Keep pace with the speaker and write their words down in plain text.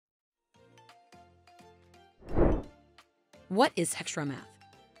What is XtraMath?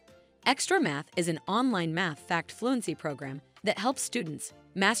 XtraMath is an online math fact fluency program that helps students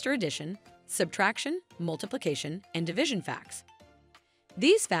master addition, subtraction, multiplication, and division facts.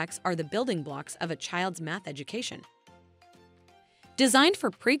 These facts are the building blocks of a child's math education. Designed for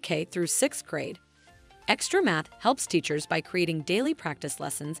pre-K through 6th grade, XtraMath helps teachers by creating daily practice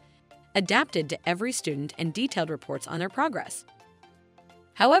lessons adapted to every student and detailed reports on their progress.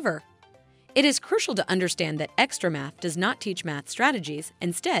 However, it is crucial to understand that XtraMath does not teach math strategies.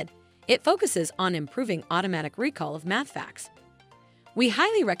 Instead, it focuses on improving automatic recall of math facts. We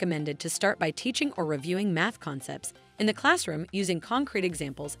highly recommend it to start by teaching or reviewing math concepts in the classroom using concrete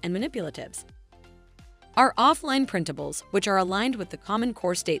examples and manipulatives. Our offline printables, which are aligned with the Common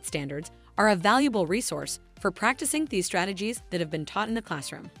Core State standards, are a valuable resource for practicing these strategies that have been taught in the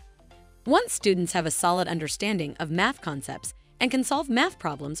classroom. Once students have a solid understanding of math concepts and can solve math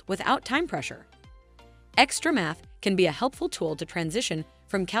problems without time pressure, XtraMath can be a helpful tool to transition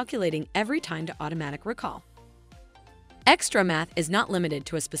from calculating every time to automatic recall. XtraMath is not limited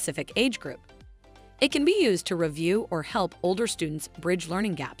to a specific age group. It can be used to review or help older students bridge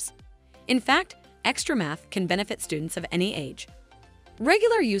learning gaps. In fact, XtraMath can benefit students of any age.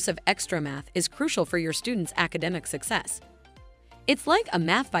 Regular use of XtraMath is crucial for your students' academic success. It's like a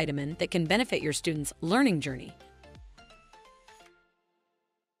math vitamin that can benefit your students' learning journey